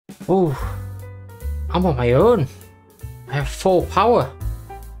Ooh, I'm on my own. I have full power.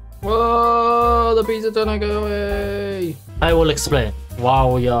 Whoa, the bees are trying to go away. I will explain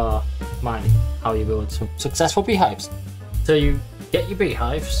while you're mining how you build some successful beehives. So you get your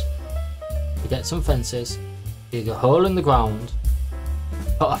beehives, you get some fences, you dig a hole in the ground,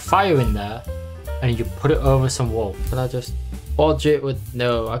 put a fire in there, and you put it over some wool. Can I just bodge it with...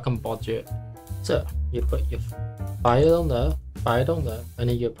 No, I can bodge it. So you put your fire on there, and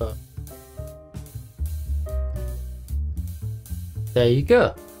then you put... There you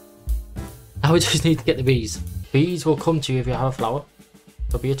go. Now we just need to get the bees. Bees will come to you if you have a flower.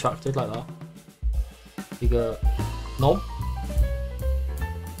 They'll be attracted like that. You go, no.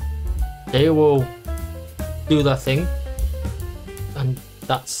 They will do their thing. And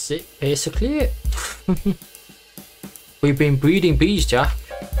that's it, basically it. We've been breeding bees, Jack.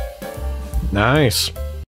 Nice.